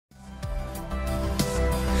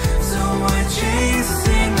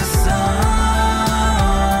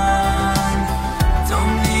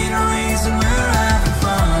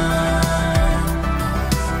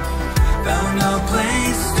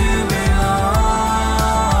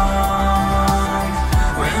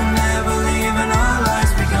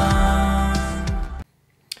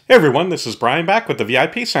Hey everyone, this is Brian back with the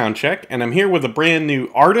VIP Soundcheck, and I'm here with a brand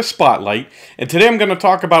new artist spotlight, and today I'm going to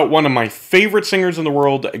talk about one of my favorite singers in the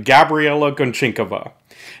world, Gabriela Guncikova.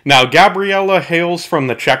 Now, Gabriela hails from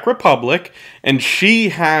the Czech Republic, and she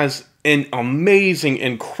has an amazing,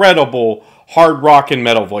 incredible hard rock and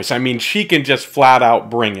metal voice. I mean, she can just flat out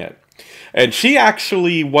bring it. And she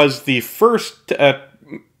actually was the first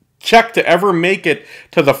Czech to ever make it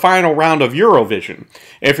to the final round of Eurovision.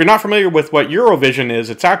 If you're not familiar with what Eurovision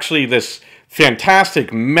is, it's actually this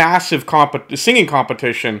fantastic, massive singing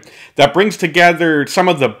competition that brings together some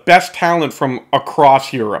of the best talent from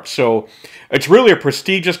across Europe. So it's really a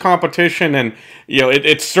prestigious competition, and you know,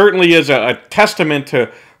 it certainly is a testament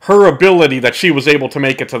to her ability that she was able to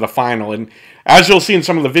make it to the final. And as you'll see in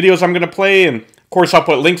some of the videos I'm going to play, and of course I'll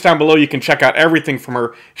put links down below, you can check out everything from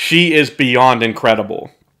her. She is beyond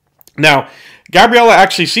incredible. Now, Gabriela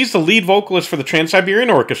actually, she's the lead vocalist for the TRANS-SIBERIAN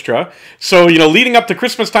Orchestra. So, you know, leading up to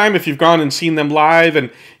Christmas time, if you've gone and seen them live and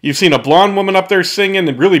you've seen a blonde woman up there singing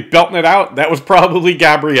and really belting it out, that was probably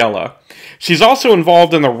Gabriela. She's also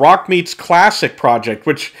involved in the Rock Meets Classic project,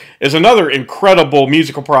 which is another incredible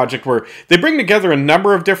musical project where they bring together a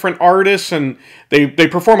number of different artists and they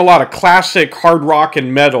perform a lot of classic hard rock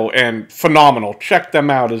and metal, and phenomenal. Check them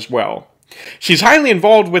out as well. She's highly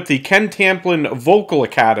involved with the KEN TAMPLIN Vocal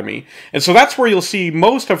Academy, and so that's where you'll see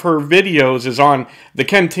most of her videos is on the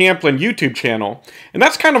KEN TAMPLIN YouTube channel. And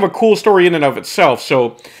that's kind of a cool story in and of itself.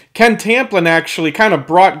 So KEN TAMPLIN actually kind of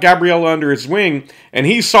brought Gabriela under his wing, and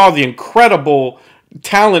he saw the incredible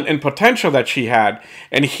talent and potential that she had,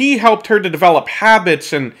 and he helped her to develop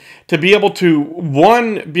habits and to be able to,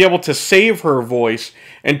 one, be able to save her voice,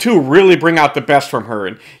 and two, really bring out the best from her.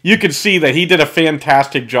 And you can see that he did a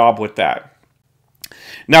fantastic job with that.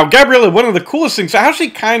 Now, Gabriela, one of the coolest things, how she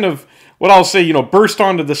kind of, what I'll say, you know, burst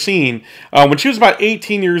onto the scene, when she was about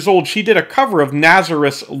 18 years old, she did a cover of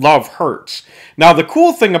NAZARETH's Love Hurts. Now, the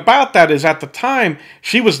cool thing about that is at the time,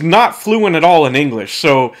 she was not fluent at all in English.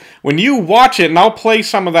 So when you watch it, and I'll play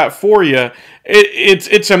some of that for you,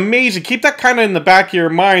 it's amazing. Keep that kind of in the back of your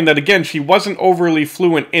mind that, again, she wasn't overly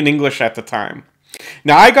fluent in English at the time.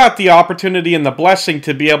 Now, I got the opportunity and the blessing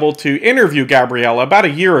to be able to interview Gabriela about a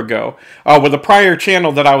year ago with a prior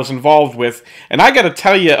channel that I was involved with. And I got to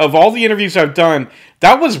tell you, of all the interviews I've done,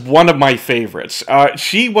 that was one of my favorites.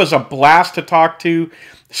 She was a blast to talk to.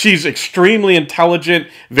 She's extremely intelligent,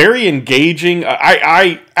 very engaging.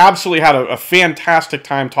 I absolutely had a fantastic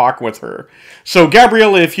time talking with her. So,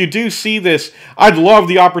 Gabriela, if you do see this, I'd love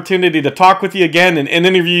the opportunity to talk with you again and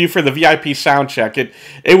interview you for the VIP Soundcheck.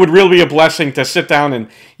 It would really be a blessing to sit down and,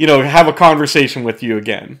 you know, have a conversation with you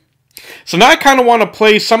again. So now I kind of want to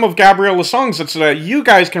play some of Gabriela's songs so that you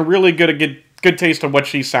guys can really get a good taste of what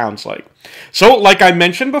she sounds like. So, like I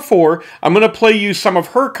mentioned before, I'm going to play you some of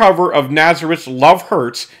her cover of NAZARETH's Love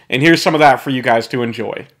Hurts, and here's some of that for you guys to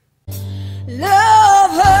enjoy.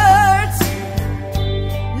 Love hurts,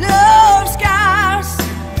 love scars,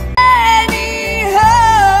 any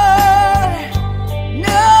hurt,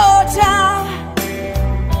 no time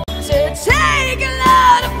to take a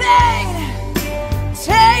lot of pain,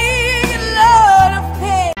 take a lot of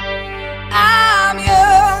pain. I'm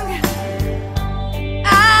young,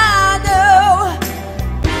 I know,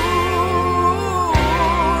 ooh,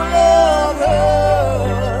 love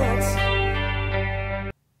hurts.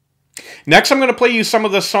 Next, I'm going to play you some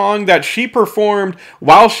of the song that she performed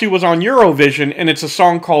while she was on Eurovision, and it's a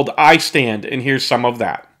song called I Stand, and here's some of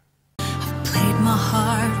that. I've played my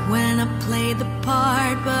heart when I played the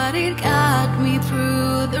part, but it got me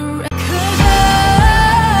through the rest.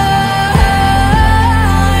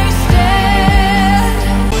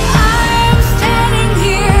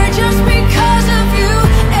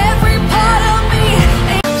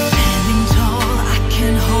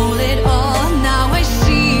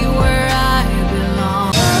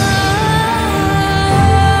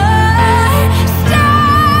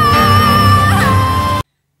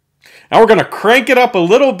 Now we're going to crank it up a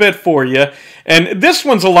little bit for you, and this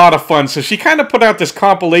one's a lot of fun. So she kind of put out this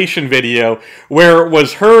compilation video where it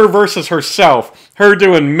was her versus herself, her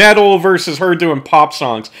doing metal versus her doing pop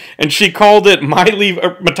songs, and she called it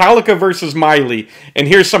Metallica versus Miley, and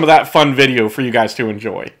here's some of that fun video for you guys to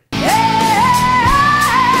enjoy.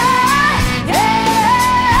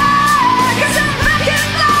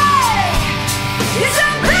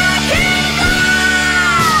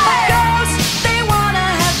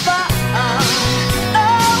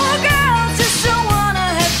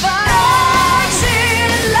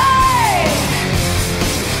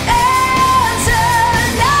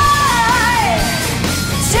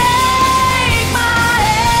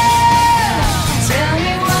 Tell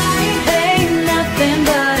me why you ain't nothing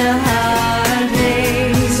but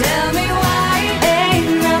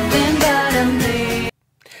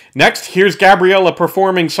Next, here's Gabriela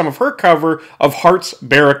performing some of her cover of Heart's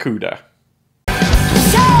Barracuda.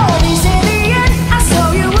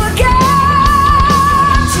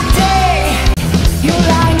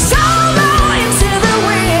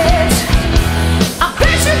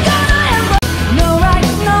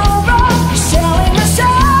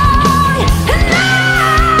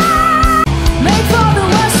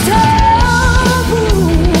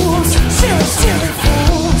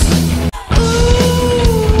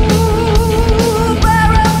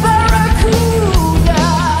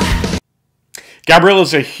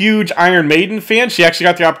 Gabriela's a huge Iron Maiden fan. She actually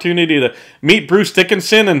got the opportunity to meet Bruce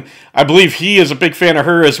Dickinson, and I believe he is a big fan of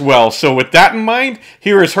her as well. So with that in mind,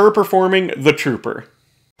 here is her performing The Trooper.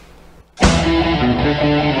 The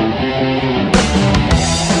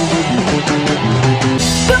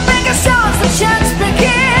bigger songs, the chance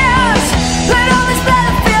begins. Let all this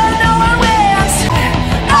battlefield, no one wins.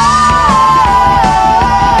 Oh,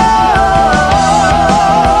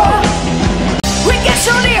 we get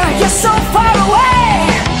so near, you're so far away.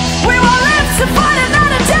 We won't live to fight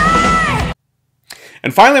another day.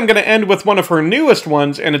 And finally, I'm going to end with one of her newest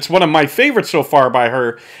ones, and it's one of my favorites so far by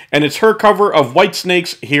her, and it's her cover of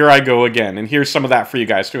Whitesnake's Here I Go Again. And here's some of that for you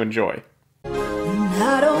guys to enjoy.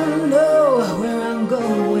 I don't know where I'm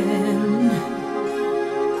going.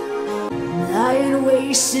 I ain't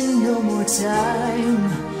wasting no more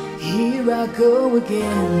time. Here I go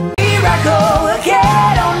again. Here I go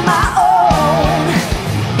again on my own.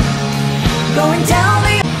 Going down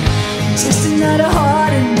the just another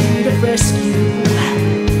heart in need of rescue.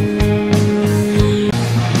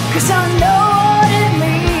 'Cause I know what it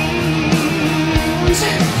means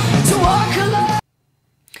to walk alone.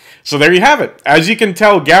 So there you have it. As you can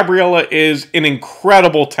tell, Gabriela is an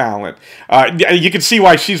incredible talent. You can see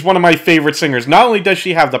why she's one of my favorite singers. Not only does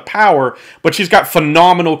she have the power, but she's got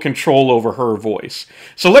phenomenal control over her voice.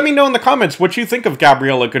 So let me know in the comments what you think of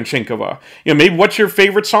Gabriela Guncikova. You know, maybe what's your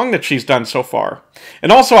favorite song that she's done so far.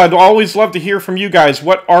 And also, I'd always love to hear from you guys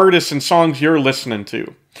what artists and songs you're listening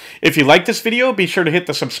to. If you like this video, be sure to hit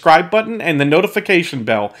the subscribe button and the notification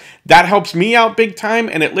bell. That helps me out big time,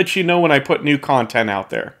 and it lets you know when I put new content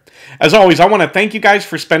out there. As always, I want to thank you guys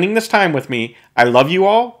for spending this time with me. I love you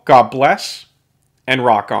all, God bless, and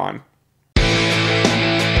rock on.